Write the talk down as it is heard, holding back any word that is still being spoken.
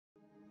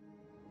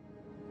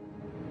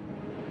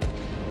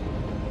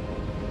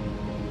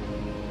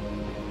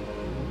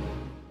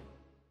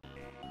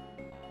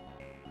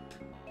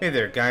Hey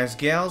there, guys,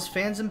 gals,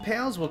 fans, and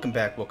pals. Welcome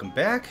back, welcome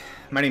back.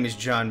 My name is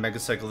John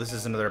Megacycle. This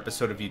is another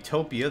episode of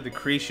Utopia, the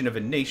creation of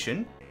a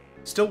nation.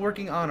 Still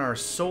working on our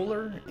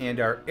solar and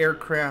our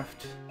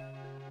aircraft.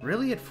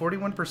 Really, at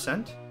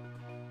 41%?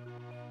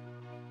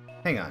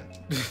 Hang on.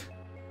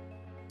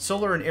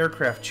 Solar and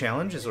aircraft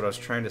challenge is what I was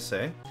trying to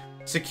say.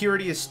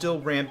 Security is still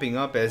ramping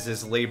up, as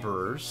is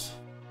laborers.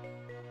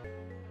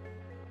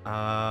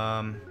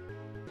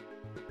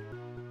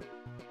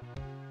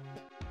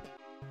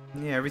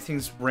 Yeah,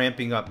 everything's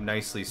ramping up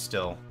nicely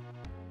still.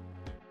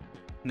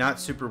 Not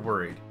super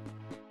worried.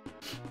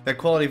 That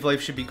quality of life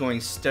should be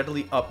going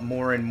steadily up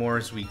more and more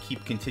as we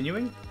keep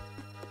continuing.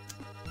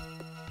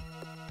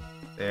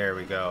 There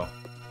we go.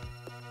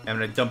 I'm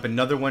gonna dump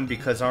another one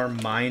because our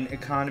mine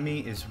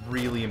economy is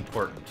really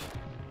important.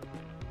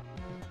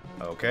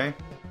 Okay.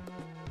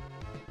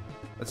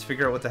 Let's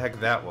figure out what the heck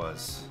that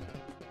was.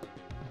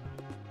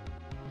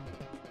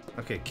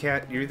 Okay,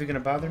 cat, you're either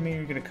gonna bother me or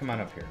you're gonna come on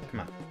up here.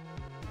 Come on.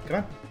 Come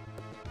on.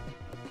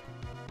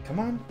 Come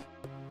on.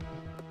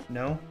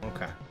 No?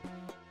 Okay.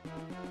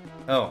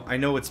 Oh, I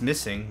know what's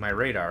missing. My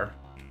radar.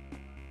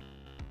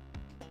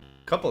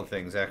 Couple of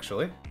things,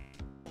 actually.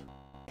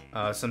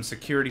 Some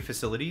security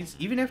facilities.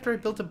 Even after I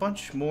built a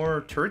bunch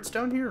more turrets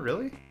down here?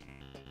 Really?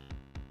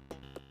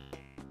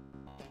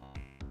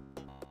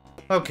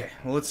 Okay,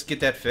 well, let's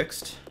get that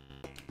fixed.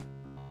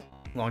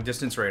 Long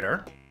distance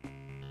radar.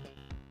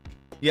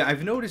 Yeah,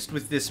 I've noticed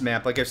with this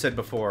map, like I've said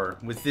before,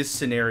 with this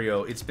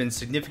scenario, it's been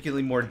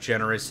significantly more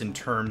generous in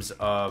terms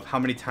of how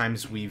many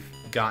times we've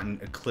gotten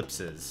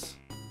eclipses.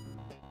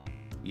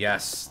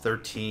 Yes,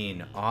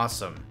 13.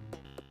 Awesome.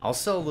 I'll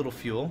sell a little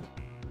fuel.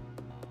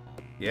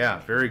 Yeah,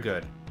 very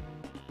good.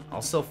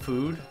 I'll sell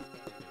food.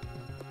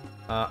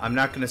 I'm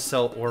not going to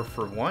sell ore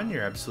for one.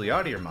 You're absolutely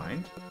out of your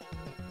mind.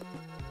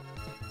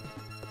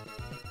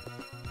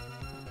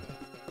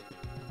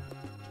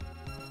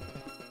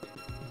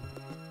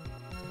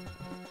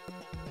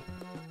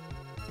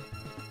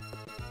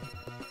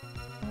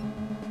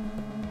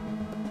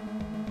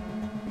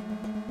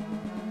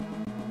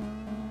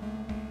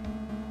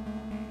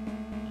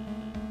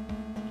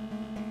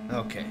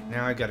 Okay,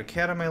 now I got a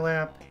cat on my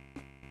lap.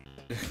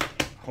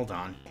 Hold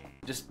on.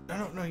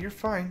 No, you're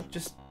fine.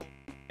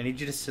 I need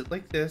you to sit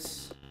like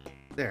this.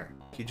 There.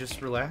 Can you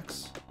just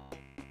relax?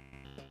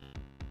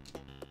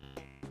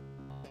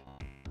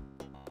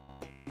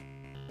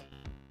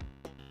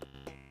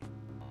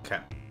 Okay.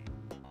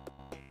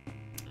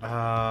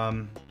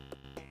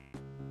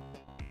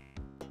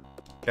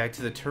 Back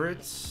to the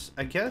turrets,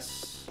 I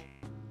guess?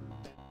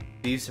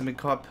 Thieves have been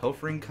caught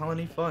pilfering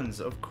colony funds.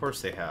 Of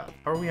course they have.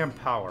 How are we on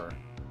power?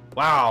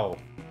 Wow.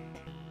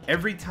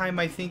 Every time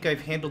I think I've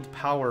handled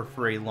power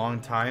for a long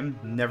time,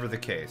 never the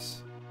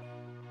case.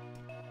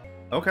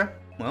 Okay,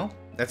 well,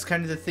 that's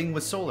kind of the thing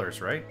with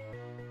solars, right?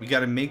 We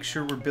gotta make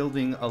sure we're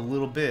building a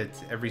little bit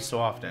every so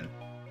often.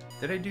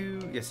 Did I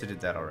do? Yes, I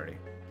did that already.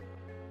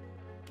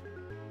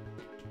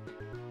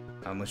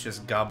 Let's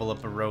just gobble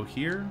up a row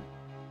here.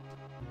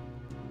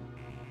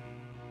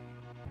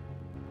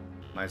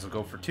 Might as well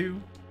go for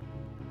two.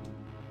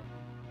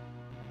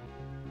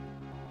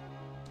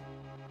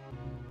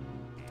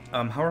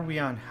 How are we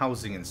on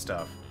housing and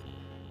stuff?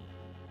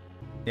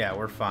 Yeah,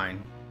 we're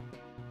fine.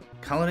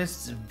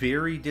 Colonists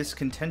very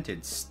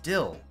discontented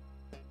still.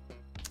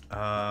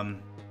 I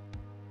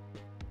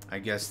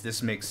guess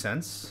this makes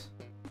sense.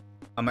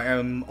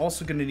 I'm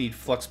also gonna need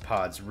flux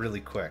pods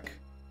really quick.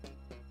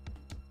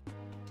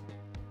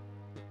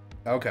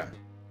 Okay.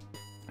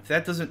 If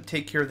that doesn't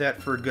take care of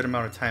that for a good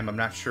amount of time, I'm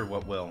not sure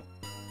what will.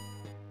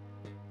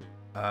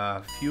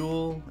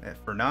 Fuel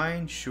for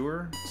 9,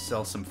 sure.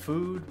 Sell some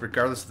food,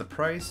 regardless of the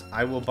price.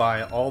 I will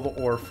buy all the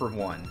ore for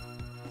 1.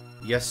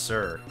 Yes,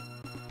 sir.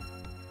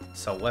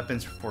 Sell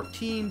weapons for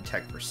 14,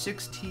 tech for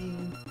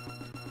 16.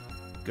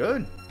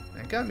 Good.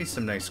 That got me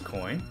some nice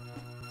coin.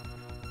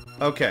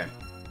 Okay.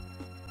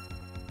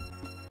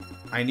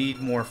 I need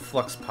more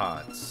flux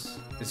pods.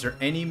 Is there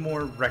any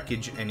more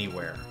wreckage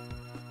anywhere?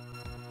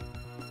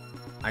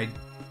 I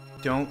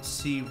don't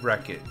see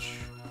wreckage.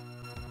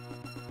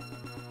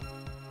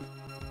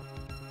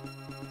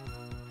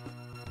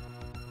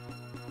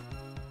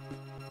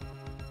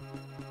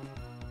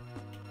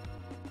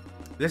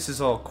 This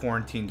is all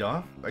quarantined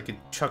off. I could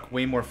chuck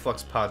way more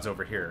flux pods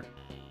over here.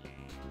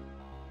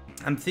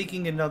 I'm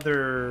thinking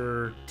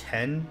another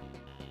 10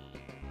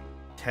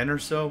 or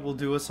so will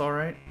do us all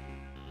right.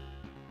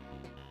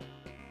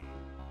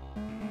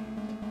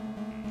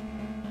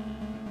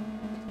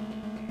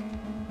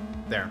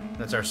 There,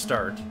 that's our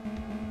start.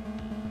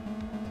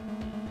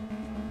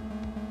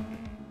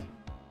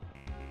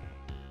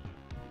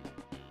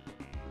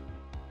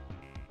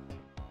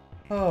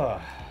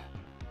 Oh.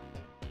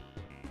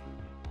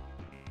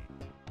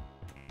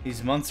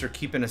 These months are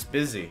keeping us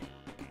busy.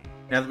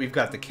 Now that we've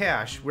got the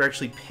cash, we're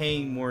actually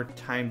paying more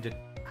time to...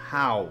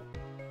 How?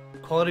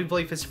 Quality of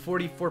life is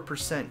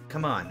 44%.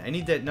 Come on, I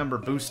need that number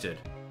boosted.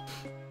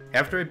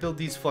 After I build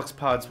these flux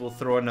pods, we'll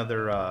throw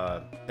another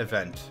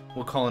event.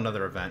 We'll call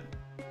another event.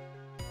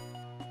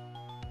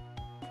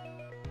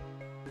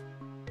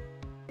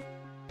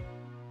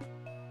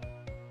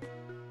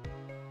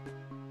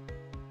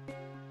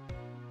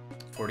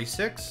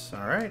 46.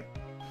 All right.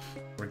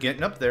 We're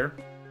getting up there.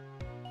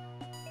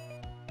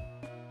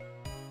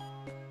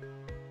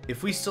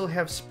 If we still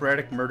have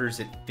sporadic murders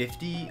at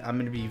 50, I'm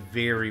going to be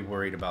very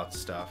worried about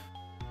stuff.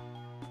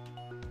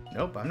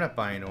 Nope, I'm not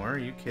buying ore. Are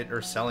you kidding?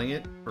 Or selling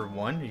it for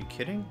 1? Are you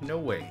kidding? No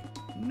way.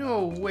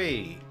 No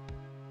way.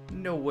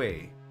 No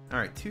way. All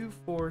right, 2,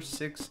 4,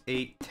 6,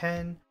 8,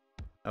 10.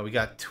 We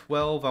got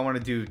 12. I want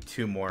to do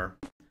 2 more.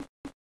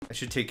 That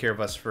should take care of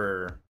us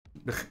for,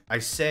 I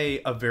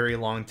say, a very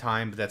long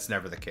time, but that's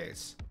never the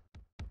case.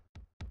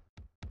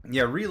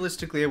 Yeah,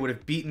 realistically, I would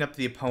have beaten up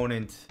the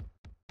opponent,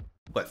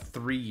 what,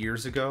 3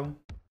 years ago?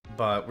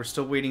 But we're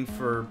still waiting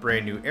for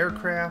brand new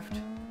aircraft.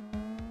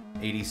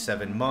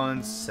 87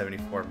 months,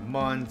 74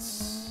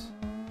 months.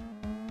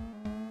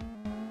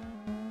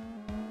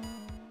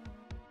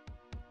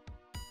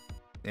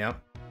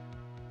 Yep.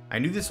 I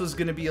knew this was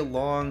going to be a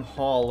long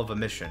haul of a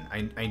mission.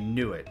 I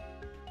knew it.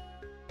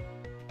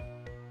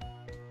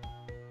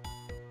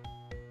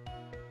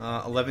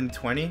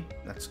 1120.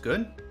 That's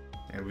good.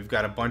 And we've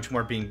got a bunch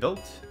more being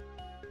built.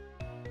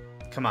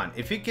 Come on.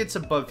 If it gets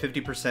above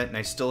 50% and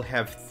I still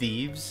have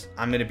thieves,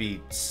 I'm going to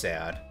be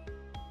sad.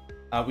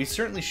 We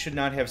certainly should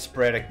not have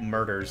sporadic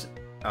murders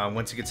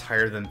once it gets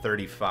higher than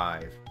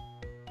 35.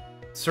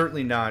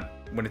 Certainly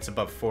not when it's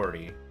above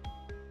 40.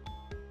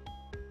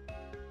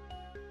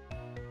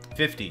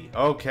 50.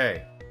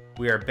 Okay.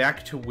 We are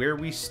back to where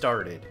we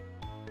started.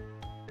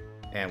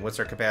 And what's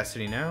our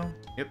capacity now?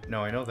 Yep,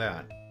 no, I know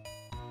that.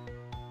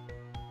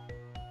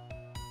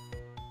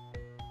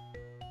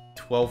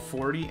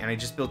 1240, and I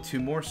just built 2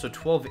 more, so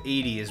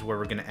 1280 is where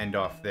we're going to end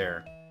off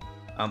there.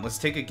 Let's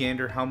take a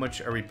gander. How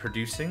much are we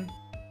producing?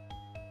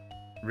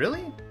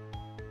 Really?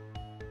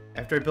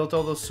 After I built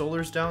all those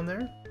solars down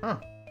there? Huh.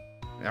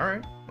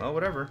 Alright. Well,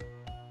 whatever.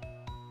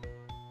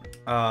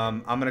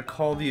 I'm going to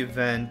call the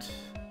event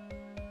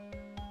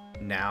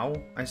now,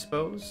 I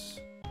suppose.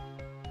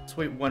 Let's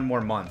wait 1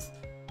 more month.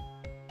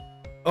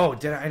 Oh, I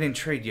didn't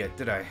trade yet,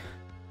 did I?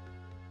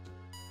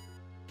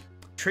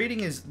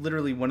 Trading is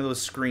literally one of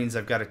those screens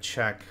I've got to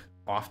check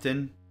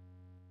often.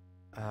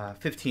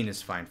 15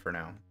 is fine for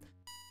now.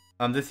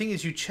 The thing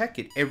is, you check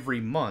it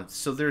every month,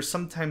 so there's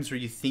some times where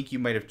you think you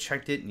might have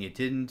checked it and you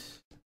didn't.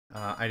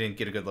 I didn't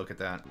get a good look at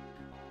that.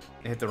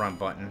 I hit the wrong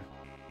button.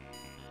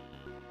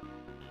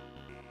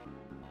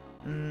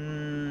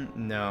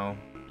 No.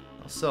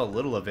 I'll sell a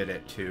little of it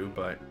at 2,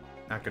 but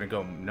not gonna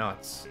go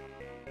nuts.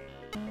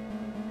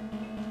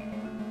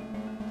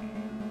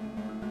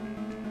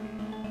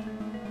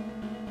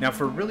 Now, if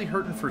we're really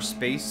hurting for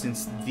space,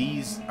 since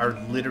these are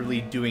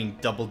literally doing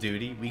double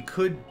duty, we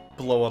could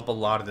blow up a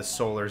lot of the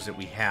solars that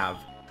we have,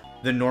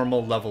 the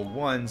normal level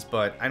 1s,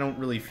 but I don't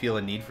really feel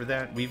a need for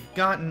that. We've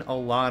gotten a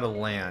lot of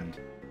land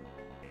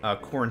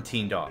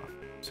quarantined off,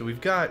 so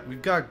we've got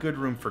good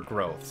room for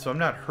growth, so I'm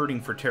not hurting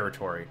for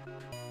territory.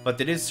 But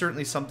that is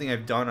certainly something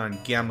I've done on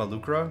Gamma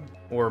Lucra,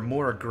 or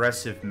more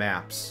aggressive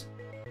maps,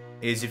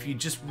 is if you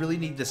just really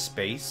need the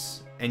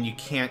space, and you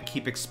can't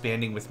keep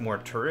expanding with more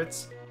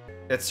turrets,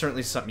 that's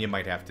certainly something you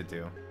might have to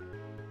do.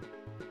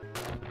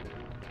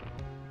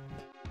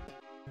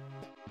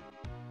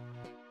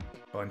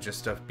 Bunch of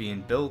stuff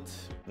being built.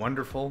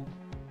 Wonderful.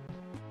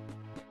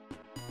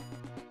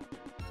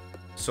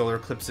 Solar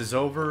eclipse is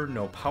over.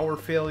 No power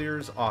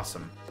failures.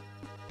 Awesome.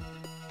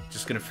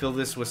 Just gonna fill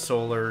this with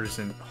solars,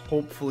 and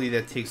hopefully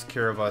that takes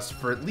care of us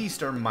for at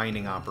least our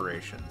mining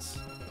operations.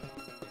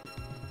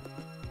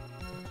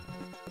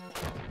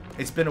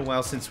 It's been a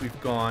while since we've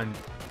gone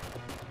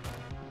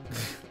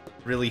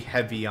really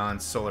heavy on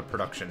solar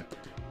production.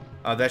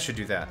 That should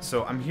do that.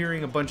 So I'm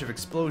hearing a bunch of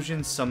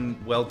explosions, some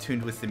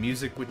well-tuned with the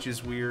music, which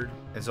is weird,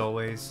 as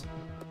always.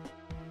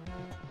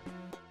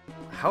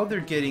 How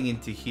they're getting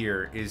into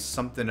here is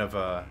something of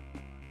a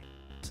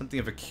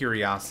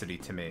curiosity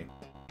to me.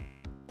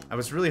 I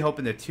was really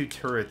hoping that 2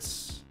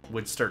 turrets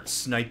would start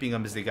sniping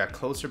them as they got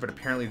closer, but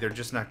apparently they're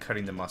just not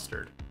cutting the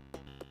mustard.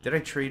 Did I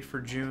trade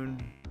for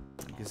June?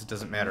 I guess it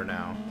doesn't matter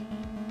now.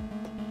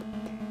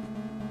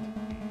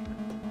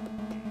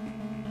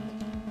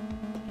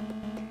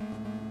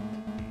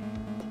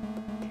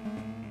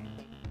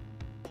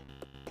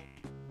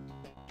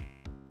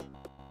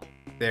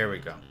 There we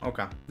go.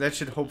 Okay. That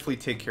should hopefully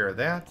take care of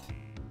that.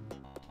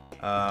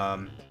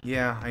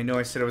 Yeah, I know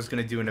I said I was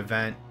going to do an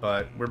event,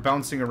 but we're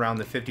bouncing around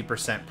the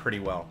 50% pretty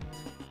well.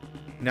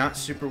 Not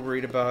super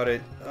worried about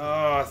it.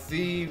 Oh,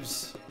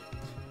 thieves.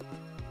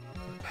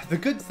 The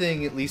good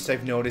thing, at least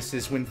I've noticed,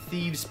 is when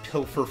thieves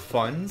pilfer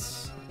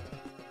funds,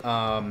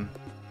 the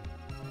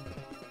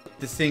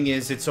thing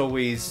is, it's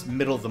always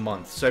middle of the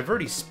month. So I've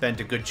already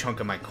spent a good chunk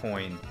of my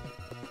coin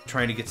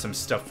trying to get some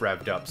stuff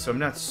revved up, so I'm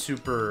not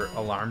super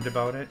alarmed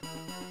about it.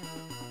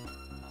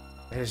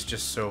 That is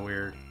just so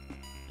weird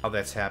how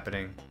that's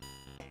happening.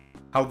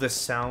 How the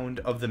sound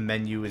of the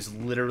menu is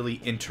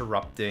literally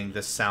interrupting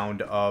the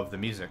sound of the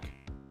music.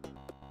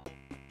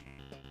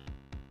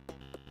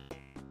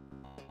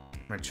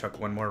 I'm gonna chuck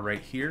 1 more right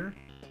here.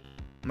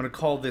 I'm gonna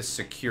call this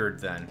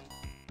secured then.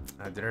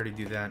 Did I already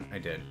do that? I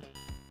did.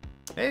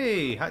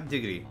 Hey, hot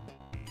diggity.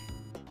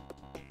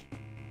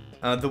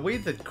 The way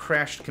that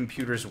crashed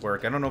computers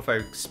work, I don't know if I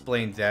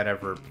explained that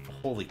ever.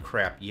 Holy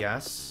crap,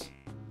 yes.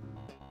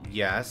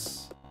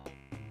 Yes.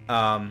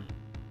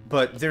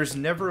 But there's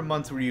never a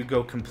month where you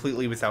go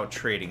completely without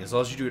trading. As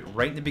long as you do it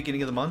right in the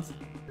beginning of the month,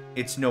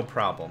 it's no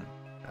problem.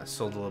 I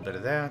sold a little bit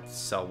of that.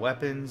 Sell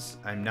weapons.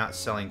 I'm not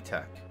selling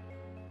tech.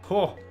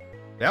 Oh,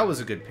 that was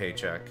a good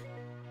paycheck.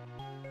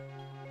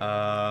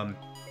 Yeah,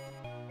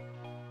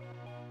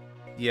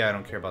 I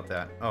don't care about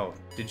that. Oh,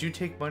 did you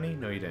take money?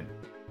 No, you didn't.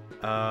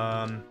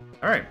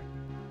 Alright.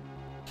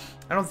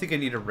 I don't think I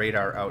need a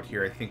radar out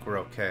here. I think we're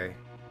okay.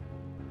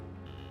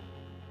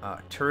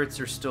 Turrets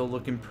are still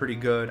looking pretty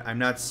good. I'm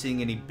not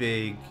seeing any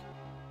big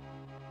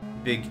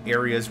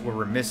areas where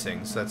we're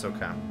missing, so that's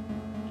okay.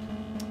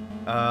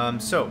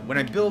 So, when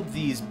I build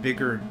these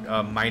bigger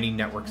mining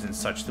networks and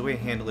such, the way I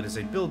handle it is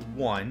I build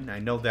one, I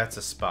know that's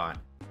a spot,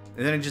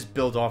 and then I just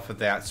build off of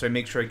that, so I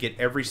make sure I get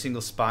every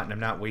single spot and I'm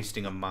not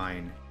wasting a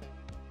mine.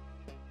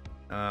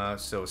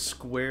 So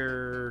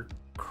square,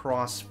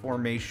 cross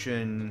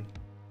formation,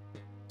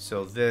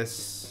 so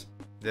this,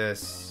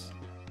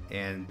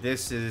 and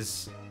this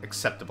is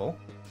acceptable.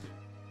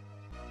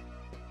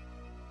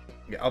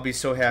 Yeah, I'll be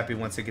so happy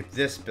once I get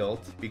this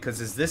built, because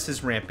as this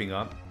is ramping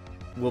up,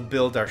 we'll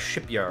build our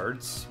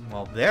shipyards.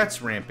 While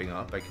that's ramping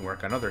up, I can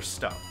work on other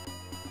stuff.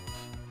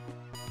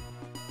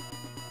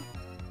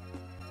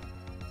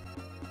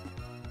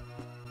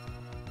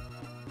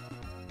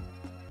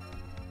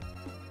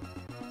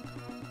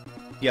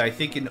 Yeah, I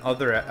think in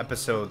other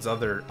episodes,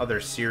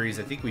 other series,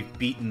 I think we've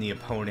beaten the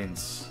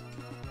opponents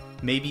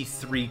maybe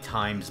 3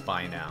 times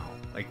by now.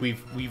 Like,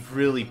 we've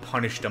really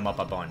punished them up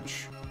a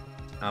bunch.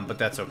 But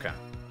that's okay.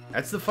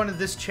 That's the fun of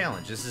this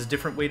challenge. This is a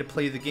different way to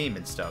play the game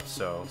and stuff,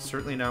 so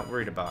certainly not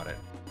worried about it.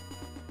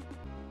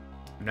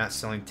 I'm not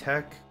selling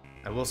tech.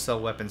 I will sell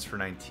weapons for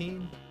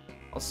 19.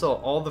 I'll sell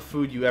all the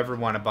food you ever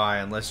want to buy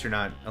unless you're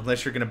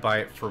gonna buy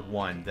it for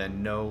 1,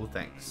 then no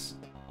thanks.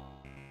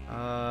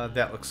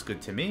 That looks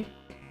good to me.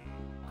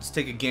 Let's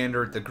take a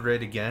gander at the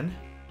grid again.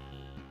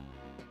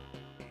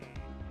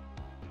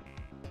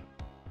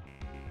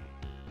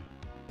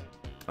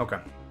 Okay,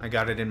 I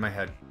got it in my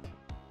head.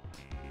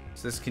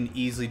 So this can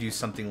easily do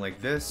something like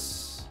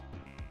this,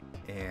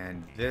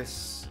 and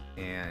this,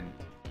 and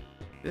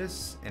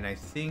this, and I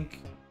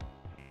think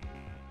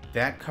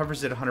that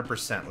covers it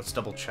 100%. Let's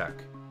double check.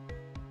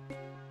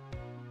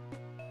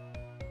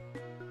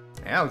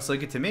 Yeah, looks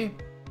like it to me.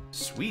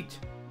 Sweet.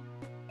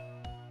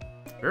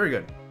 Very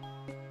good.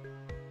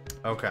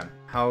 Okay,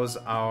 how's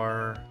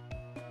our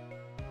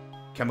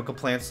chemical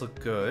plants look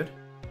good?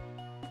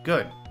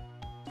 Good.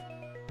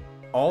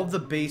 All the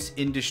base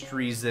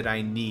industries that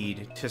I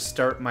need to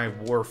start my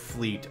war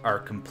fleet are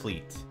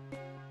complete.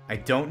 I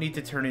don't need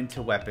to turn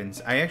into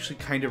weapons. I actually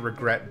kind of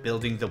regret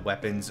building the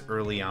weapons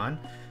early on,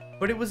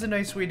 but it was a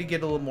nice way to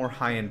get a little more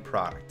high-end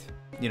product.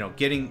 You know,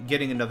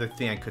 getting another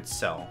thing I could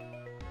sell.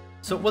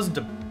 So it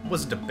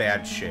wasn't a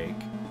bad shake.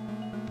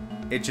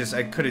 It just,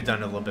 I could have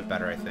done it a little bit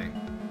better, I think.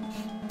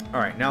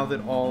 Alright, now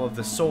that all of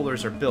the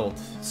solars are built,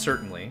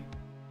 certainly.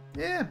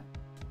 Yeah.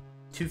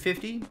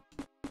 250?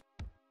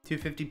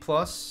 250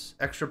 plus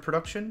extra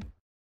production?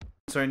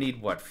 So I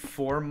need, what,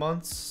 4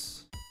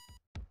 months?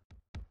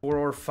 4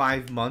 or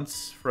 5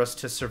 months for us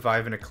to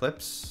survive an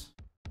eclipse?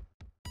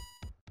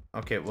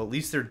 Okay, well, at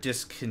least they're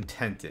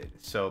discontented,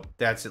 so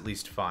that's at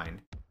least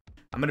fine.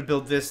 I'm gonna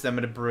build this, then I'm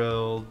gonna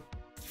build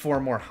 4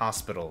 more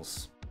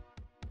hospitals.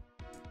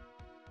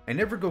 I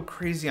never go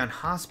crazy on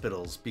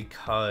hospitals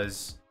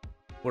because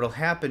what'll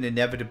happen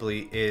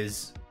inevitably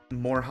is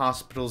more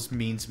hospitals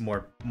means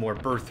more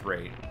birth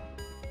rate.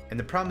 And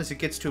the problem is it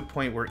gets to a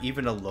point where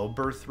even a low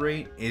birth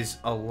rate is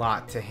a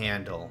lot to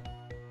handle.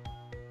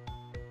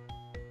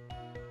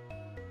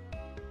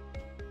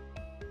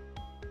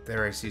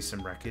 There I see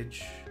some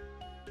wreckage.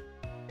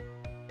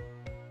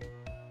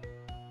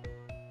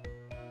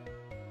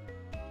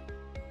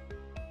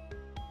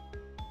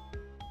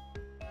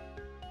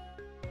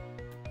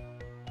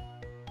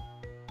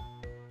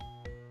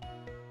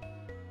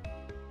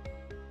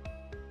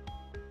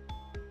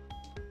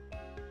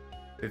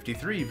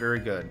 $53, very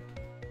good.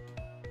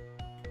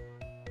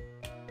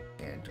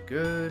 And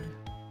good.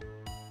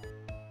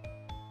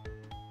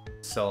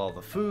 Sell all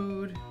the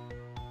food.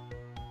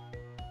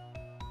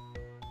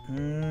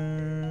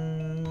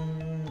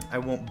 I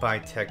won't buy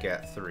tech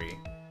at 3.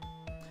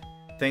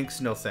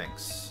 Thanks, no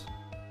thanks.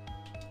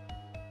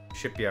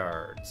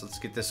 Shipyards, let's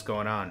get this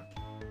going on.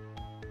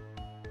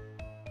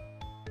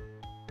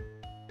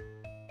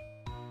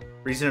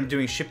 Reason I'm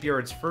doing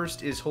shipyards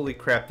first is, holy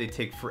crap, they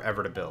take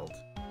forever to build.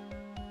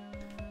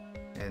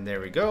 And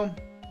there we go.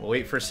 We'll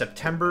wait for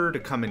September to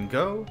come and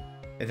go,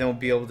 and then we'll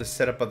be able to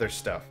set up other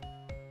stuff.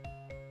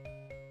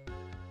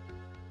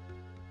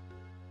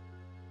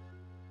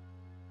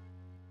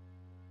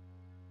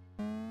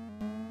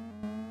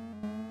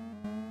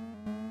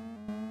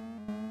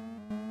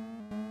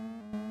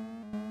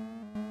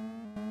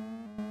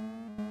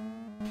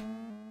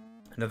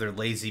 Another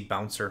lazy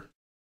bouncer.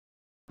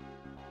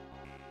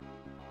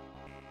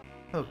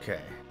 Okay.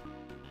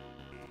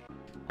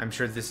 I'm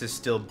sure this is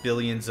still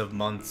billions of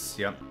months.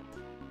 Yep.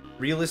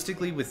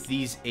 Realistically, with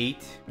these 8,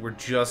 we're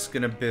just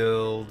going to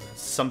build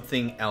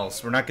something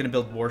else. We're not going to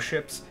build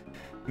warships.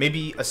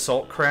 Maybe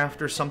assault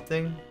craft or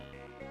something.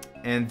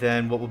 And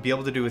then what we'll be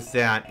able to do with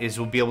that is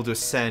we'll be able to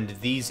ascend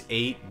these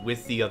 8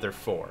 with the other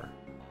 4.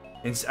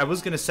 And I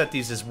was going to set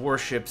these as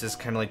warships as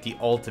kind of like the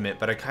ultimate,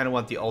 but I kind of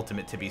want the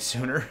ultimate to be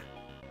sooner.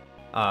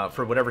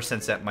 For whatever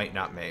sense that might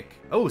not make.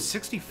 Oh,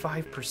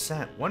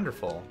 65%.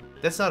 Wonderful.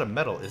 That's not a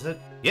medal, is it?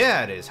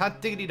 Yeah, it is.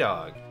 Hot diggity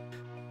dog.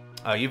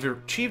 You've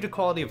achieved a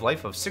quality of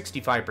life of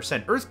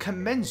 65%. Earth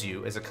commends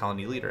you as a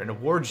colony leader and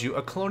awards you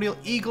a Colonial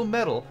Eagle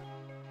Medal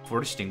for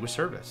distinguished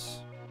service.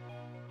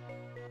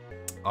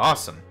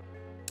 Awesome.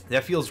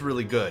 That feels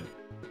really good.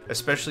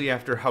 Especially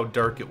after how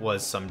dark it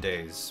was some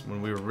days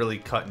when we were really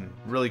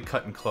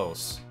cutting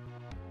close.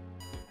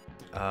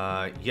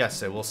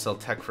 Yes, I will sell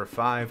tech for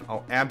 5.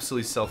 I'll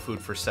absolutely sell food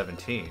for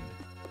 17.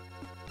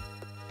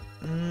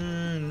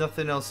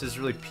 Nothing else is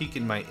really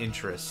piquing my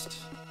interest.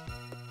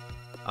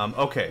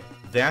 Okay,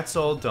 that's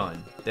all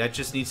done. That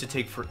just needs to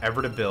take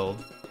forever to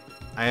build.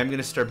 I am going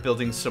to start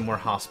building some more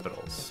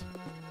hospitals.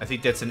 I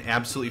think that's an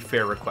absolutely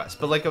fair request.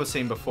 But like I was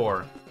saying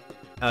before,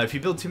 if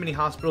you build too many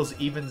hospitals,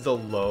 even the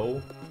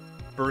low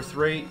birth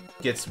rate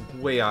gets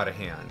way out of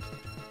hand.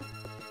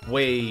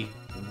 Way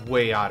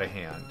out of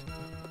hand.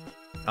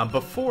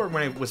 Before,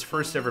 when I was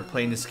first ever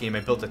playing this game, I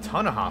built a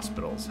ton of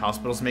hospitals.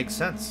 Hospitals make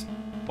sense.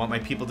 Want my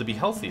people to be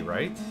healthy,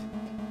 right?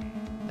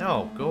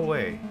 No, go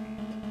away.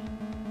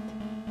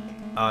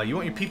 You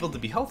want your people to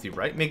be healthy,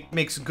 right?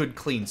 Makes good,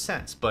 clean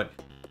sense. But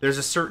there's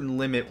a certain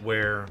limit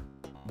where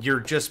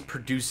you're just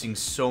producing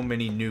so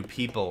many new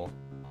people.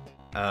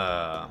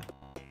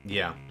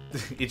 Yeah.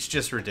 It's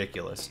just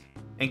ridiculous.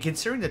 And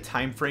considering the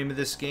time frame of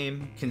this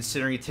game,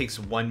 considering it takes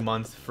 1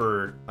 month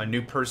for a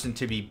new person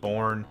to be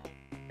born,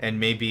 and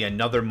maybe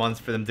another month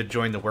for them to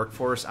join the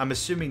workforce, I'm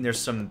assuming there's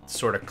some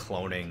sort of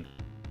cloning.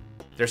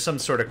 There's some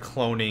sort of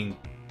cloning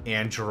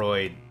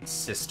android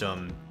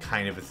system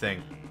kind of a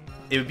thing.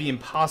 It would be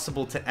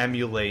impossible to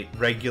emulate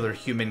regular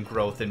human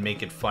growth and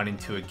make it fun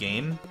into a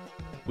game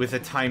with a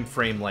time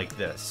frame like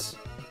this.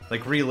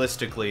 Like,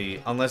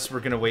 realistically, unless we're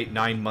going to wait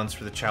 9 months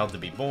for the child to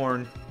be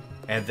born,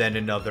 and then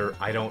another,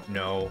 I don't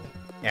know,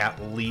 at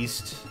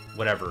least,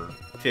 whatever,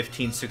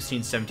 15,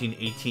 16, 17,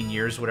 18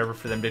 years, whatever,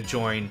 for them to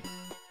join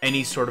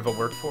any sort of a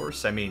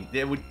workforce. I mean,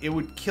 it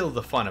would kill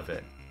the fun of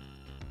it.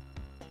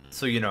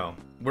 So, you know,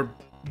 we're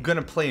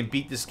gonna play and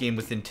beat this game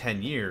within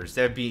 10 years.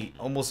 That'd be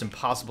almost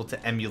impossible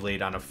to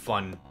emulate on a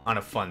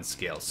fun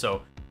scale.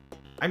 So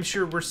I'm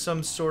sure we're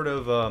some sort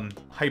of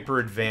hyper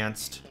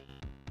advanced,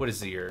 what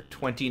is the year,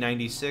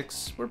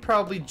 2096? We're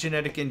probably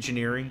genetic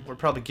engineering. We're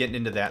probably getting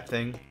into that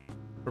thing.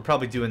 We're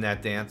probably doing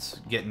that dance,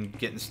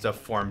 getting stuff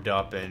formed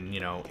up and, you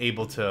know,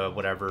 able to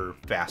whatever,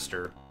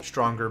 faster,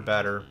 stronger,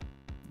 better,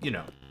 you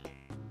know.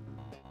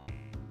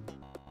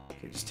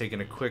 Okay, just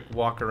taking a quick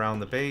walk around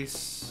the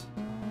base.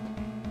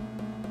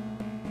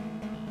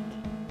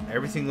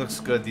 Everything looks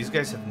good. These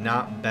guys have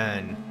not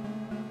been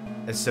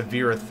as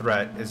severe a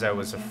threat as I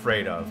was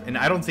afraid of. And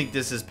I don't think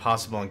this is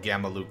possible in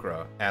Gamma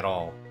Lucra at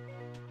all.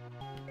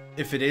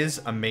 If it is,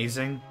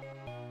 amazing.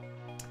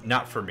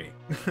 Not for me.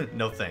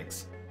 No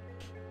thanks.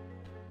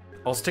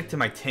 I'll stick to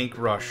my tank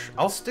rush.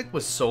 I'll stick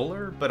with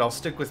solar, but I'll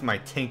stick with my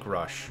tank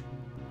rush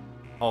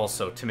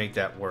also to make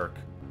that work.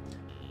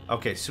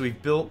 Okay, so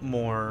we've built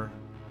more.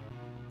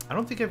 I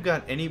don't think I've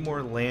got any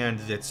more land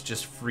that's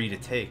just free to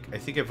take. I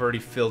think I've already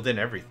filled in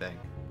everything.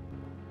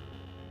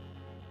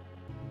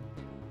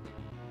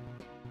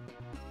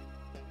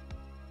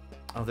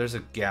 Oh, there's a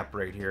gap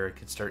right here I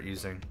could start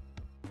using.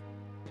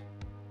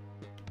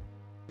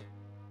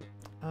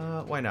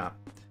 Why not?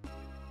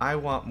 I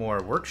want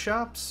more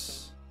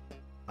workshops.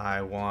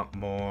 I want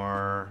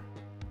more...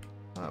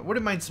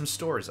 wouldn't mind some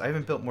stores. I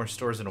haven't built more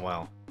stores in a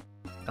while.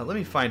 Let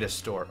me find a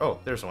store. Oh,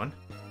 there's one.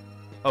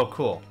 Oh,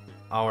 cool.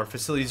 Our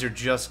facilities are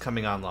just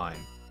coming online.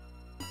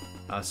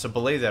 So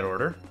belay that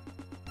order.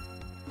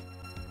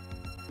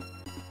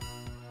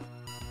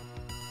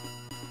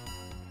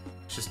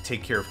 Just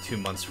take care of 2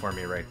 months for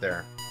me right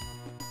there.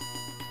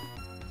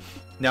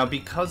 Now,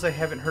 because I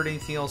haven't heard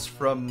anything else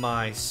from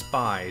my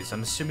spies,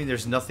 I'm assuming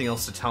there's nothing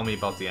else to tell me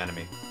about the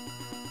enemy.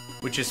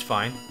 Which is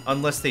fine.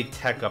 Unless they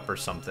tech up or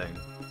something.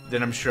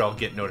 Then I'm sure I'll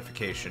get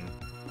notification.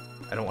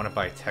 I don't want to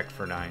buy tech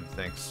for 9,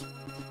 thanks.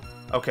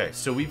 Okay,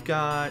 so we've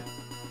got...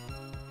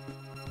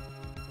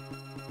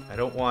 I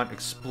don't want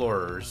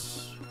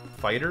explorers.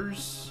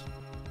 Fighters?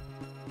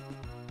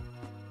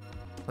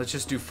 Let's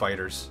just do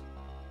fighters.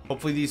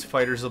 Hopefully these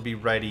fighters will be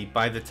ready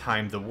by the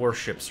time the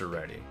warships are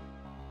ready.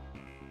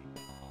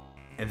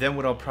 And then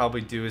what I'll probably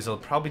do is I'll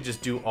probably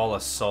just do all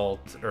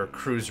assault or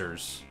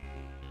cruisers.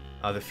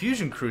 The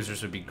fusion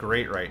cruisers would be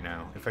great right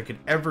now, if I could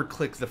ever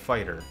click the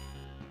fighter.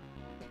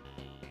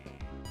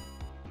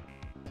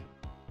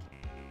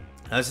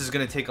 Now, this is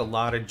going to take a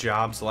lot of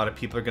jobs, a lot of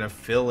people are going to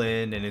fill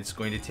in, and it's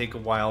going to take a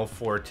while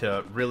for it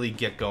to really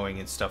get going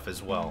and stuff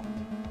as well.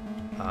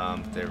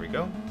 There we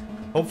go.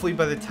 Hopefully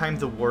by the time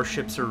the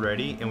warships are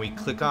ready and we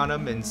click on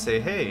them and say,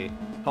 hey,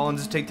 how long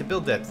does it take to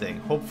build that thing?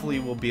 Hopefully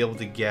we'll be able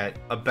to get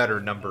a better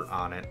number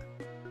on it.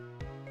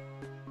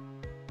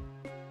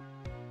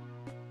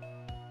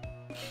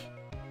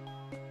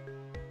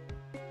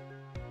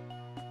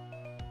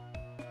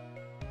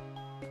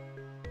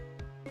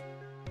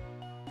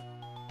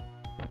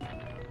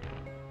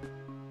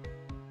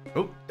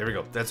 Oh, there we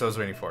go. That's what I was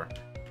waiting for.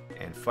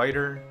 And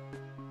fighter.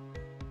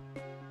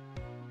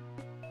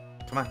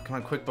 Come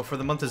on, quick, before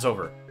the month is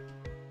over.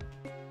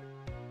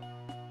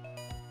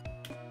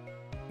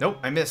 Nope,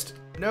 I missed.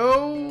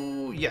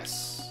 No,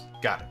 yes.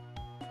 Got it.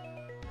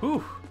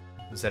 Whew.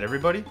 Is that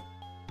everybody?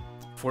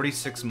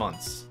 46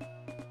 months.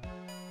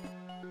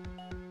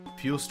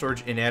 Fuel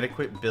storage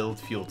inadequate, build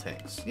fuel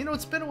tanks. You know,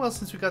 it's been a while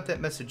since we got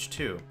that message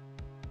too.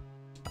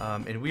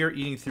 And we are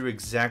eating through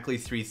exactly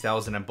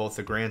 3,000 on both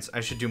the grants.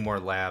 I should do more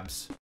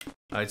labs.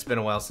 It's been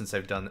a while since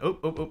I've done...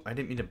 Oh, I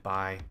didn't mean to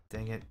buy.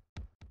 Dang it.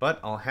 But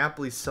I'll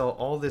happily sell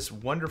all this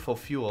wonderful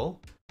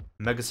fuel.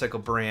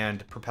 Megacycle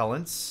brand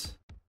propellants.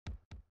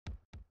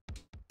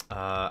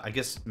 I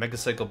guess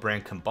Megacycle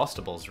brand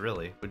combustibles,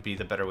 really, would be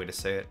the better way to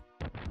say it.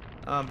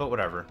 But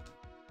whatever.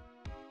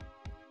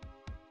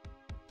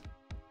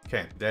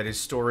 Okay, that is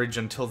storage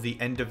until the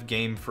end of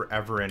game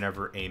forever and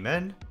ever.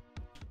 Amen.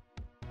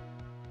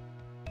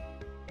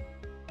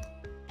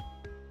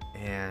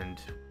 And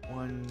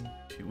 1,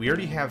 2. We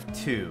already have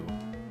 2.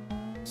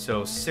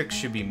 So 6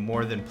 should be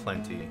more than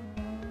plenty.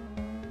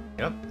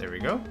 Yep, there we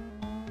go.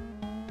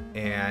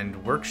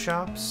 And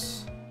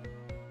workshops.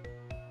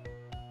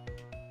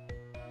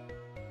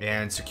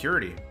 And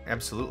security.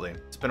 Absolutely.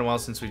 It's been a while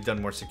since we've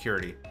done more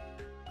security.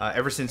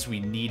 Ever since we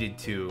needed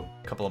to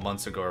a couple of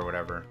months ago or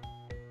whatever.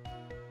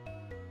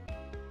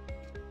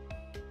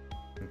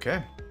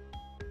 Okay.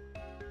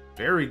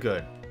 Very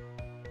good.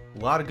 A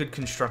lot of good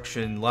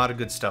construction, a lot of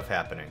good stuff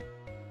happening.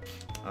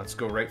 Let's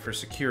go right for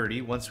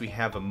security once we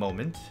have a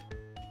moment.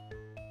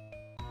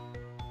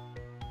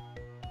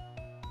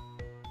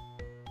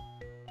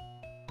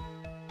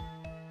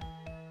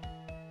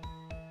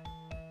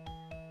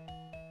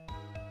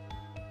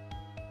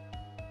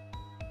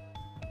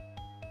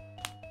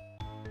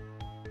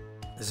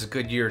 This is a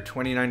good year,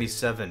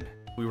 2097.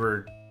 We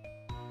were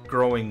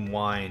growing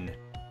wine.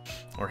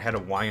 Or had a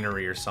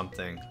winery or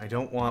something. I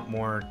don't want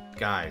more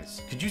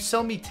guys. Could you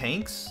sell me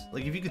tanks?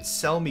 Like, if you could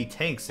sell me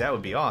tanks, that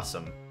would be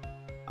awesome.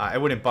 I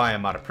wouldn't buy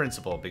them out of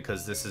principle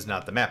because this is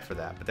not the map for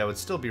that, but that would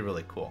still be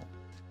really cool.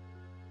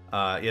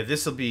 Yeah,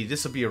 this will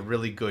be a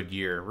really good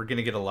year. We're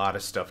gonna get a lot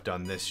of stuff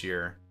done this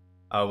year.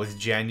 With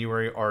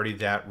January already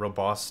that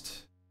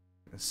robust.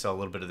 Sell a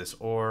little bit of this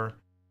ore.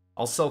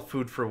 I'll sell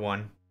food for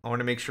 1. I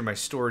want to make sure my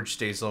storage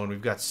stays low, and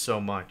we've got so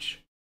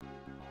much.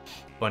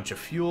 Bunch of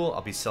fuel.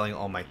 I'll be selling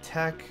all my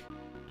tech.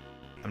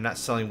 I'm not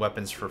selling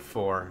weapons for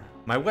 4.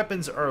 My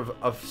weapons are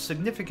of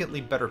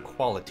significantly better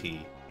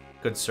quality,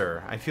 good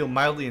sir. I feel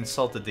mildly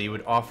insulted that you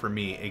would offer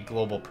me a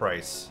global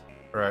price.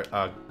 Or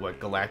what,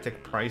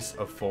 galactic price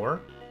of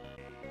 4?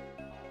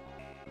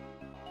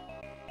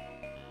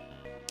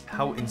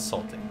 How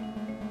insulting.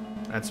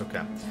 That's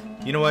okay.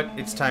 You know what?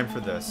 It's time for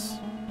this.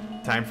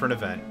 Time for an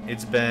event.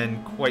 It's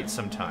been quite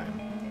some time.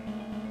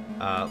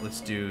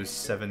 Let's do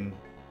 7...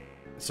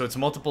 So it's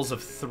multiples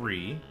of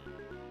 3.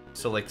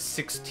 So like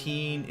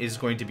 16 is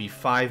going to be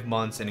 5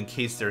 months, and in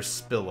case there's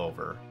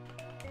spillover.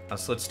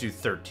 So let's do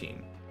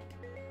 13.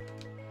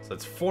 So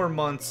that's 4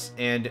 months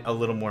and a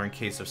little more in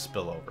case of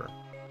spillover.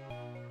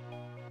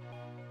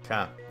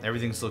 Okay,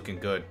 everything's looking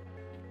good.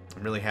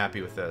 I'm really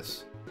happy with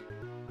this.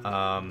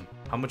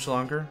 How much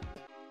longer?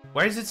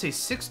 Why does it say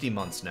 60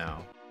 months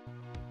now?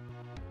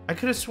 I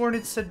could have sworn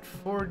it said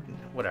 4...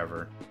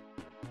 Whatever.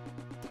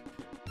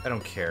 I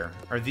don't care.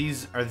 Are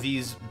these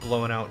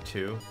blowing out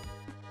too?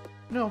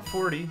 No,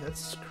 40.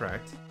 That's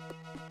correct.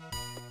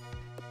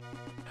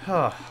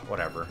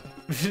 Whatever.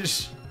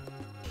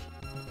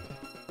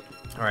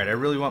 Alright, I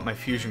really want my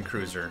fusion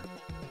cruiser.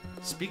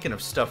 Speaking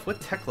of stuff, what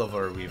tech level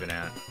are we even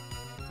at?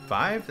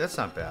 5? That's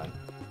not bad.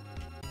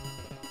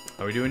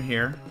 How are we doing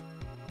here?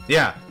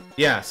 Yeah,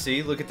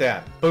 see? Look at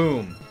that.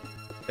 Boom!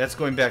 That's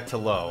going back to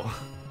low.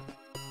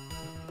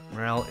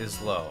 Morale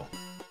is low.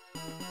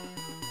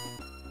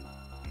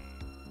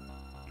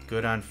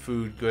 Good on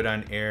food, good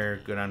on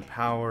air, good on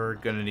power.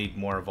 Gonna need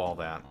more of all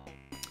that.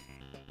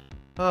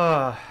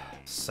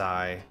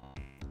 Sigh.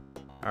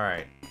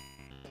 Alright.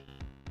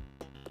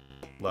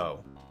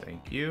 Low.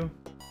 Thank you.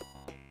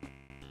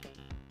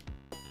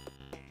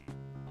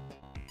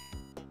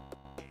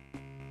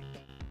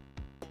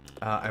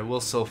 I will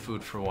sell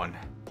food for 1.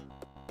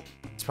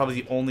 It's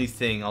probably the only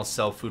thing I'll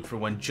sell food for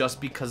 1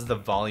 just because of the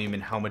volume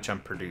and how much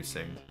I'm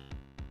producing.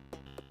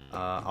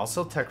 I'll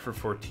sell tech for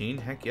 14.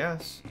 Heck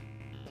yes.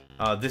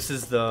 This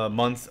is the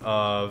month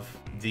of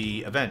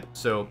the event,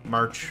 so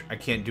March, I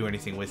can't do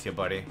anything with you,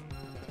 buddy.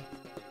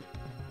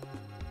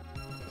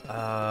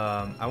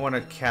 I want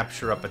to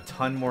capture up a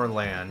ton more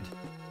land.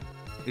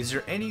 Is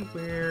there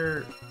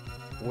anywhere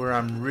where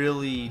I'm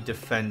really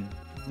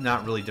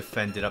not really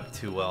defended up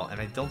too well?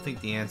 And I don't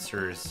think the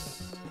answer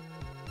is...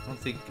 I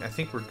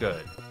think we're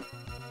good.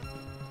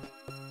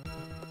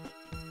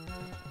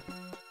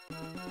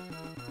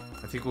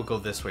 I think we'll go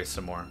this way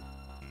some more.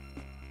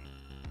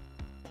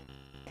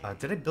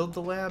 Did I build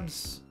the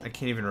labs? I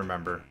can't even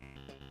remember.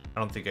 I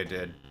don't think I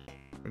did.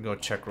 I'm gonna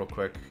go check real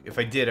quick. If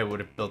I did, I would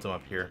have built them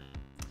up here.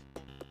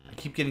 I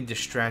keep getting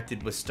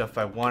distracted with stuff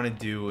I want to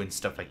do and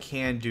stuff I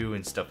can do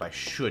and stuff I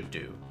should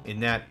do.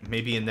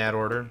 Maybe in that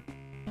order.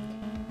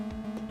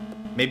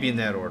 Maybe in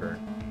that order.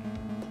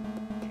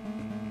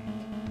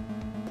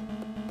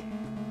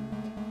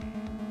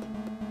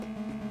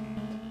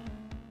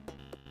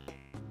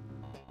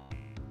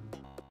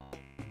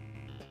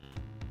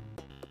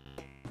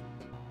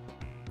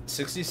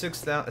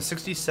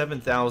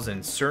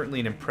 $67,000, certainly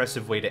an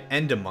impressive way to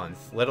end a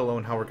month, let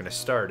alone how we're going to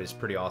start, is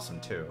pretty awesome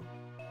too.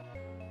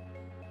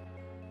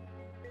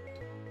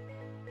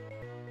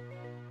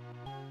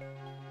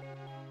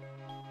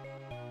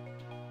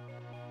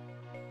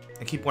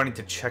 I keep wanting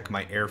to check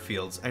my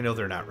airfields. I know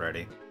they're not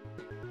ready.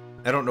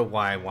 I don't know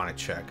why I want to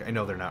check. I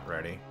know they're not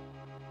ready.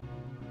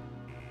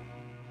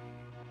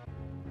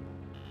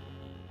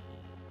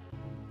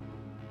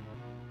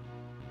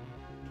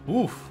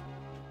 Oof.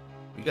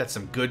 We got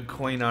some good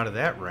coin out of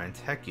that rent.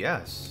 Heck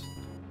yes.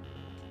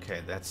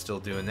 Okay, that's still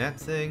doing that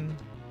thing.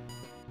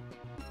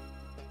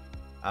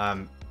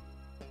 Alright,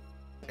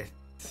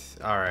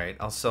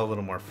 I'll sell a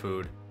little more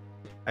food.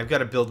 I've got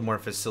to build more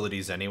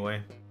facilities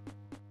anyway.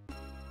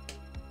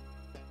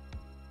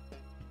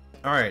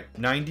 Alright,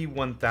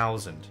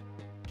 91,000.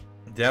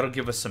 That'll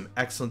give us some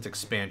excellent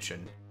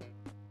expansion.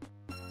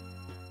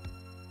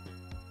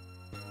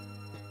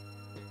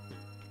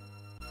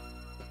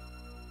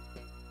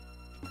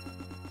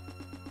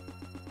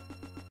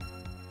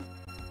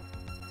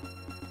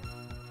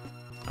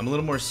 I'm a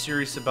little more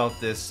serious about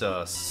this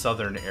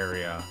southern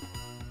area,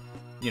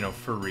 you know,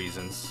 for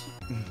reasons.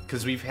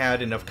 Because we've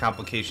had enough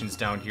complications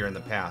down here in the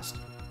past.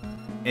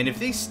 And if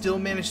they still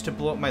manage to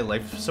blow up my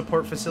life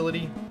support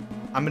facility,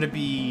 I'm going to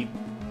be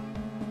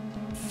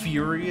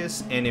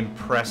furious and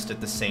impressed at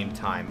the same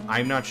time.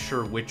 I'm not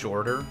sure which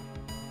order,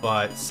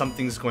 but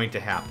something's going to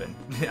happen.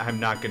 I'm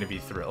not going to be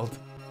thrilled.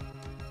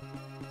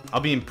 I'll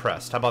be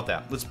impressed. How about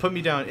that? Let's put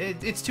me down.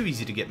 It's too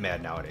easy to get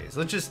mad nowadays.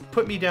 Let's just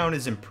put me down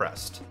as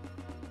impressed.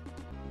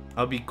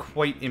 I'll be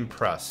quite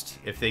impressed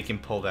if they can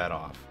pull that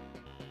off.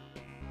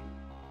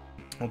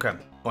 Okay,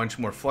 bunch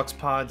more flux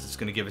pods. It's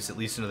going to give us at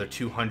least another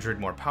 200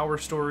 more power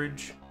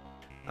storage.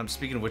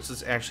 Speaking of which,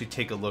 let's actually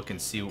take a look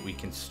and see what we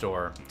can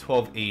store.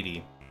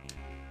 1280.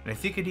 And I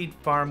think I need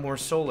far more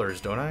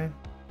solars, don't I?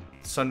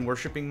 Sun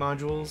worshipping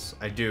modules?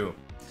 I do.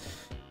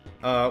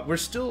 We're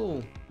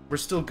still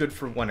good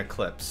for one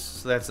eclipse,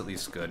 so that's at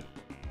least good.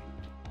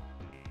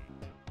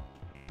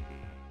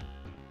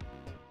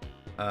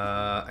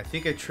 I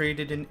think I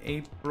traded in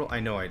April.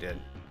 I know I did.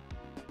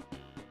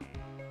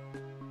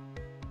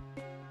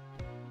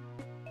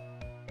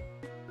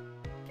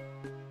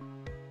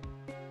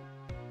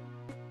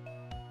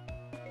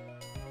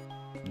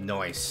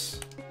 Nice.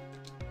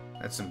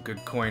 That's some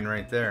good coin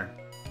right there.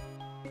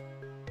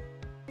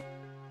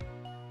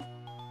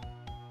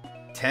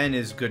 10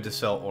 is good to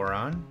sell ore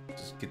on.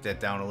 Just get that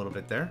down a little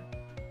bit there.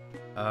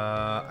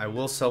 I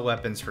will sell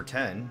weapons for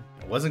 10.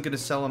 I wasn't going to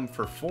sell them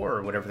for 4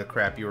 or whatever the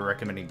crap you were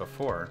recommending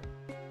before.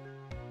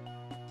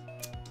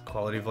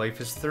 Quality of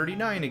life is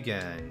 39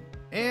 again.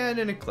 And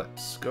an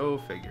eclipse. Go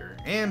figure.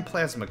 And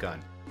plasma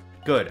gun.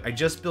 Good. I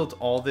just built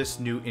all this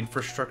new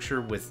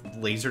infrastructure with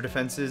laser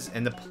defenses,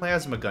 and the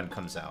plasma gun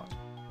comes out.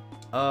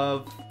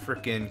 Of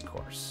frickin'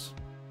 course.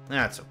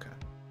 That's okay.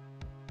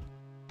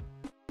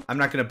 I'm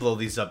not going to blow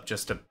these up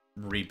just to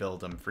rebuild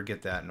them.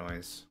 Forget that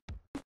noise.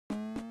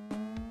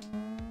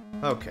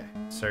 Okay,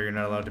 so you're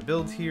not allowed to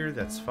build here.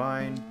 That's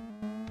fine.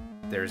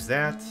 There's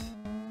that.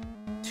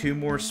 2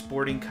 more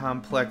sporting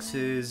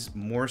complexes.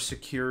 More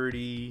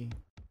security.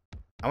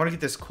 I want to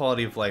get this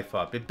quality of life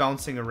up. It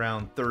bouncing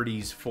around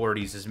 30s,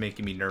 40s is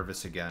making me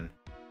nervous again.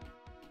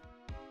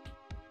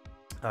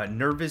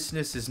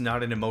 Nervousness is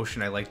not an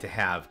emotion I like to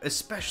have,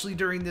 especially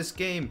during this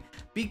game,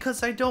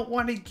 because I don't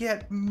want to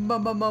get murdered.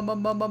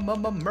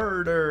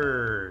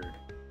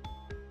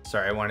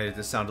 Sorry, I wanted it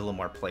to sound a little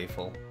more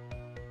playful.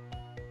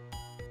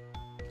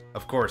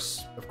 Of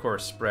course,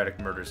 sporadic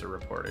murders are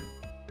reported.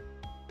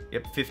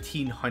 Yep,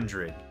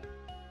 1,500.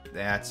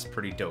 That's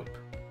pretty dope.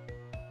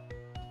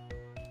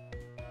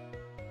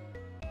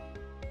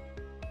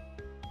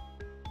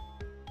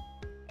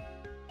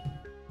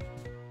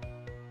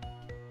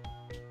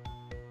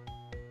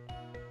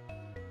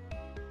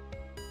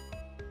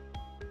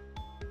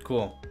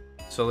 Cool.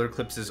 Solar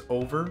eclipse is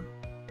over.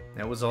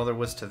 That was all there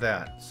was to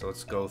that. So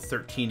let's go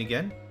 13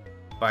 again.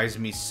 Buys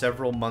me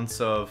several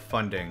months of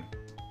funding.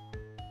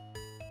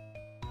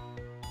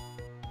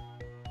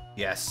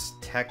 Yes,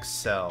 tech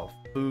cell,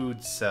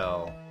 food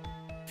cell,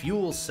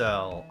 fuel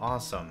cell.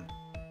 Awesome.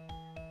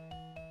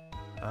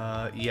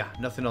 Yeah,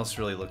 nothing else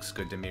really looks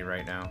good to me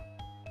right now.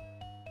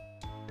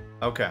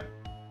 Okay.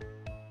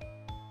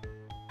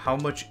 How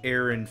much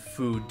air and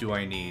food do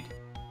I need?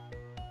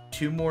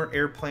 2 more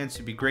air plants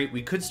would be great.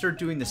 We could start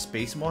doing the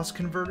space moss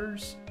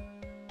converters.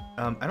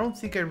 I don't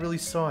think I really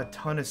saw a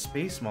ton of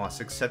space moss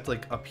except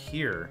like up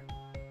here.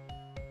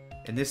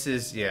 And this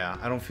is, yeah,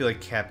 I don't feel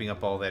like capping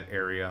up all that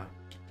area.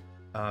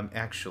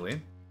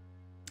 Actually,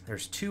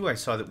 there's 2 I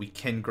saw that we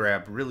can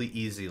grab really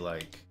easy,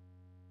 like.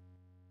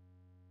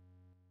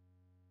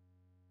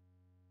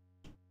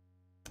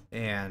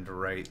 And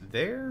right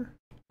there.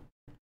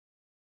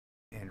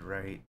 And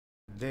right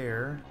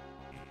there.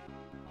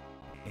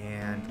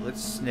 And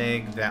let's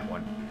snag that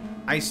one.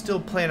 I still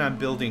plan on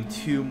building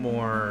 2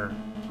 more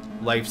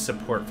life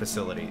support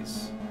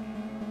facilities.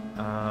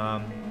 Do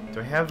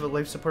I have a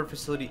life support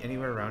facility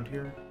anywhere around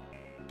here?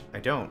 I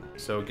don't.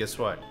 So guess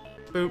what?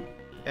 Boop.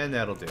 And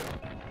that'll do.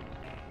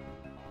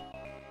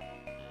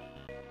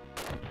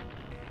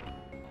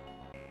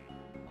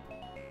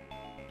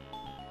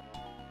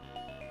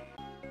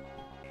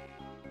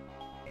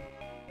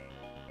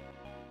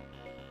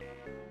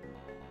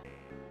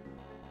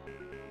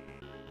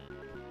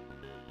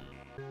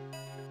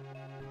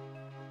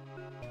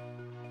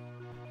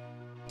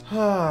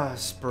 Ah,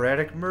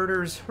 sporadic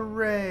murders,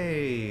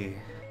 hooray!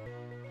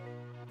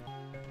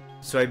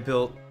 So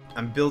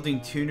I'm building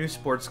 2 new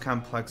sports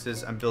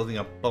complexes, I'm building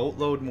a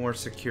boatload more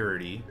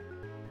security.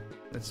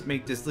 Let's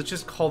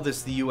just call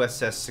this the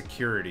USS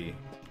Security.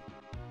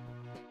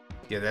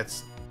 Yeah,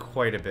 that's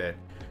quite a bit.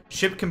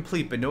 Ship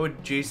complete, but no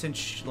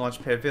adjacent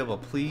launch pad available.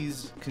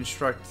 Please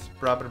construct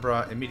blah blah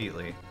blah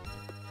immediately.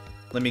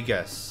 Let me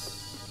guess.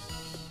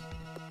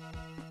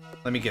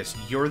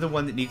 You're the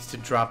one that needs to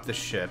drop the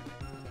ship.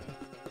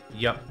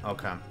 Yep,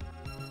 okay.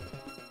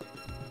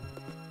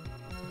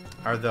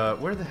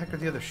 Where the heck are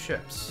the other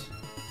ships?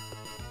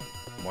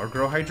 More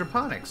grow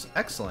hydroponics.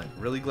 Excellent.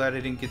 Really glad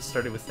I didn't get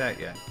started with that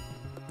yet.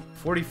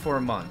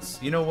 44 months.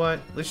 You know what?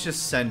 Let's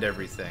just send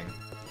everything.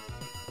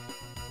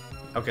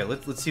 Okay,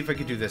 let's see if I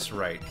can do this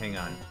right. Hang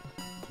on.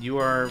 You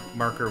are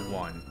marker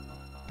 1.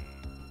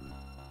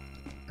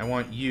 I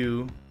want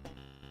you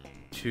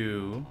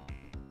to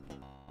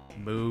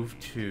move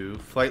to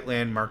flight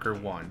land marker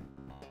 1.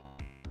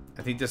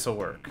 I think this will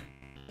work.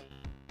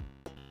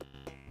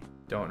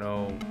 Don't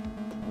know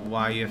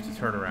why you have to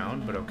turn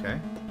around, but okay.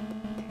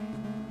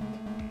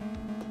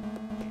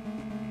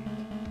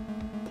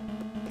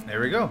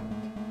 There we go.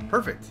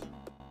 Perfect.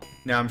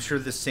 Now I'm sure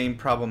the same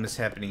problem is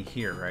happening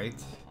here, right?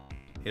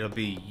 It'll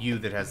be you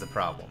that has the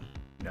problem.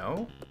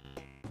 No?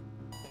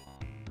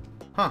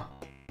 Huh.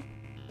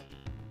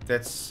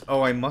 That's...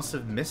 Oh, I must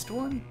have missed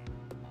one?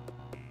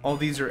 All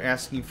these are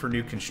asking for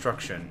new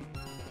construction.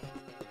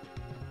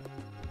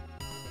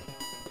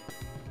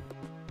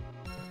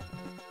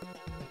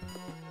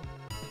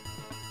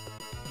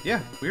 Yeah,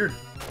 weird.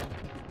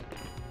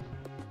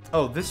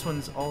 Oh, this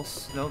one's all...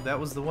 No, that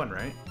was the one,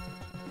 right?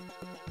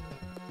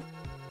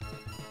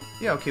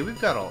 Yeah, okay, we've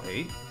got all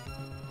 8.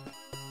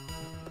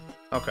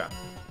 Okay.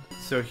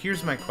 So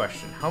here's my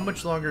question. How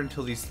much longer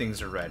until these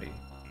things are ready?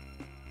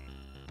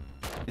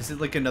 Is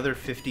it like another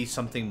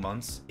 50-something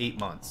months?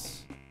 8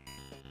 months.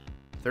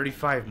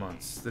 35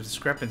 months. The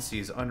discrepancy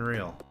is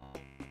unreal.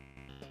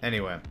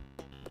 Anyway.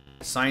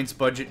 Science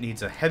budget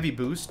needs a heavy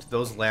boost.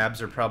 Those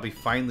labs are probably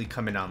finally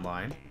coming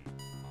online.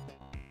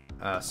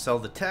 Sell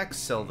the tech,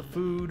 sell the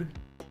food,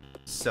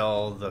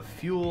 sell the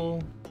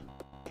fuel.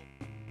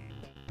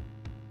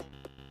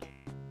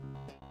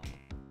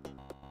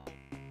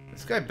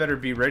 This guy better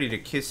be ready to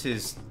kiss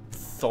his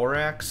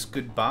thorax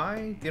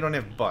goodbye. They don't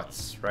have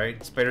butts,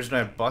 right? Spiders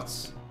don't have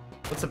butts.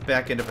 What's the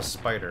back end of a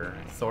spider?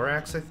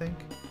 Thorax, I think?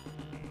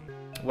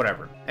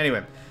 Whatever.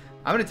 Anyway,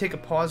 I'm going to take a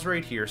pause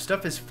right here.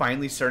 Stuff is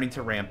finally starting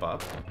to ramp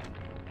up.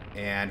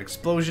 And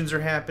explosions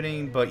are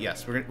happening, but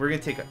yes, we're gonna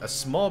take a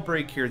small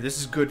break here. This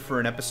is good for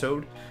an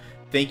episode.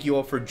 Thank you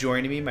all for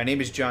joining me. My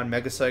name is John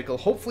Megacycle.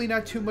 Hopefully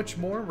not too much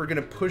more. We're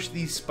gonna push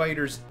these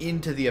spiders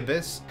into the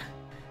abyss.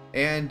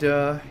 And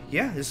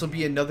yeah, this will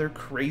be another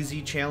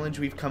crazy challenge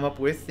we've come up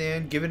with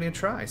and give it a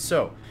try.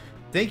 So,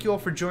 thank you all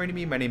for joining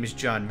me. My name is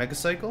John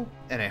Megacycle,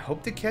 and I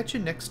hope to catch you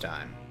next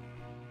time.